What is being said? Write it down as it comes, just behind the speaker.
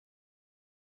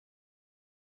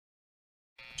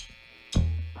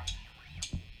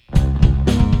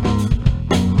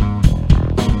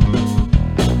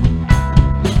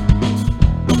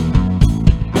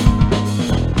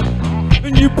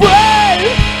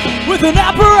with an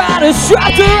apparatus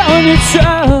strapped around your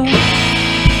chest,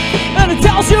 and it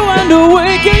tells you when to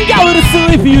wake and go to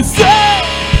sleep. You say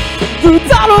through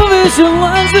tunnel vision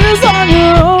lenses on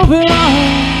your open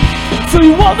eyes, so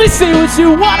you only see what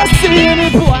you wanna see, and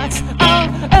it blacks out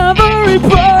every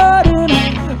burden,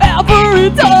 every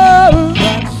door,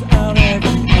 blacks out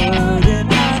every burden,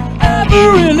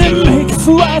 and it makes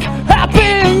life happy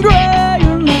and gray,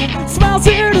 and my smile's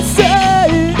here to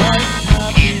say,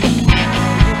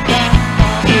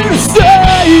 here to stay.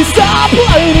 Stop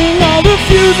lighting all the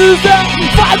fuses that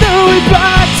find their way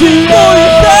back to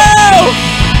yourself.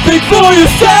 Think for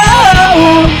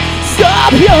yourself.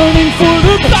 Stop yearning for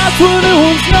the past when it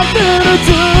wants nothing to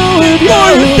do with you.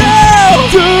 For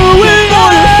yourself. Do it for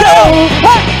yourself.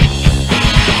 Hey.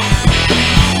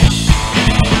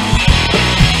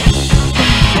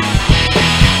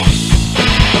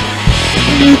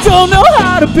 You don't know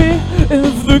how to be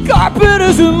if the carpet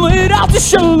isn't laid out to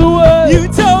show the way. You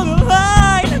told a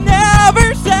lie to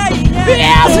never say anything.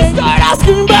 Yeah, so start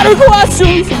asking better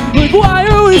questions, like why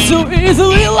are we so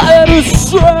easily led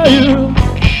astray?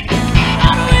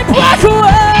 How do we black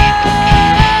away?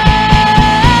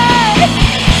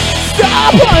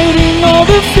 Stop lighting all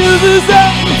the fuses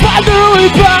that find their way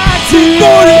back to you.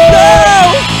 For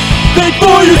yourself. Think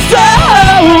for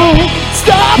yourself.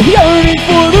 Stop yearning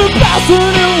for the past when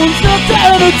it wants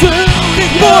nothing to do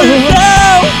with For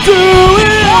yourself. Do it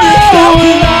for yourself.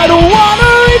 And I don't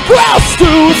wanna regress to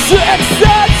a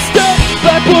six-step step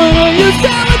back when I used to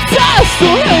have a test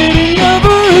for hating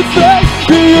everything.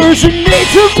 The urge you need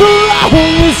to belong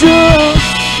is your own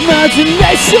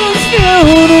imagination's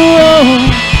funeral.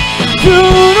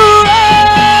 Funeral.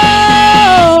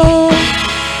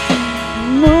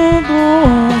 Move the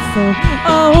one from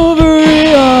over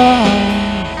here.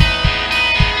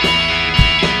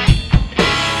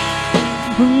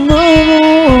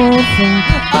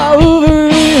 Over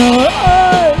your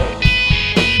eyes.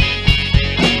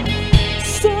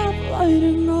 Stop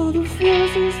lighting all the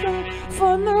fuses that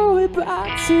find their way back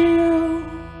to you.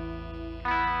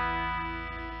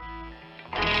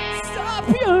 Stop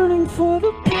yearning for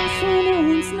the past when it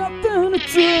wants nothing to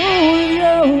do with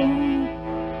you.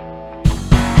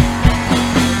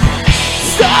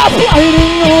 Stop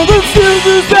lighting all the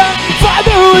fuses that find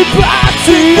their way back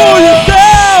to you. For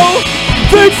yourself.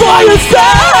 Think for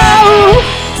yourself.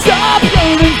 Stop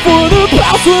yearning for the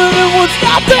past when it wants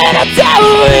nothing to do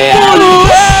with you. For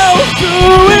yourself. Do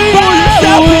it For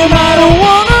yourself. and I don't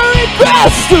wanna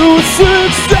regress to a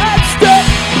six-step step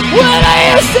when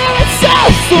I used to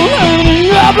obsess on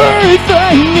learning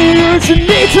everything. The urge you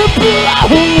need to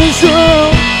belong is your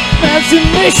own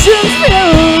imagination's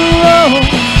funeral.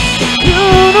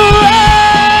 Funeral.